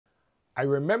I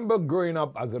remember growing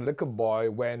up as a little boy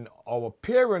when our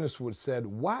parents would said,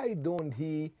 why don't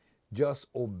he just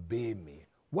obey me?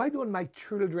 Why don't my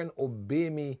children obey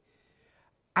me?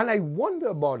 And I wonder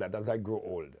about that as I grow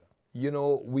older. You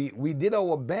know, we did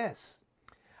our best.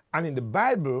 And in the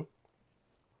Bible,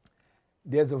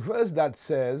 there's a verse that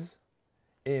says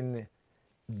in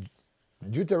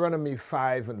Deuteronomy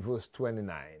 5 and verse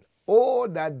 29, oh,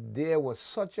 that there was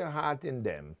such a heart in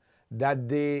them that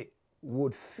they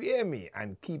would fear me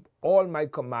and keep all my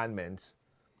commandments,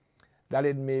 that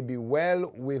it may be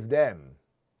well with them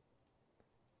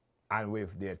and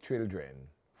with their children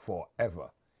forever.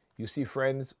 You see,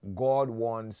 friends, God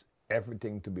wants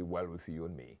everything to be well with you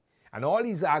and me. And all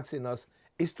he's asking us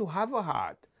is to have a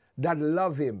heart that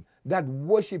love him, that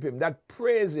worship him, that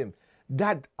praise him,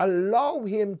 that allow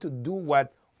him to do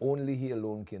what only he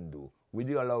alone can do. Will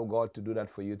you allow God to do that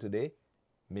for you today?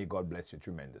 May God bless you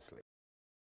tremendously.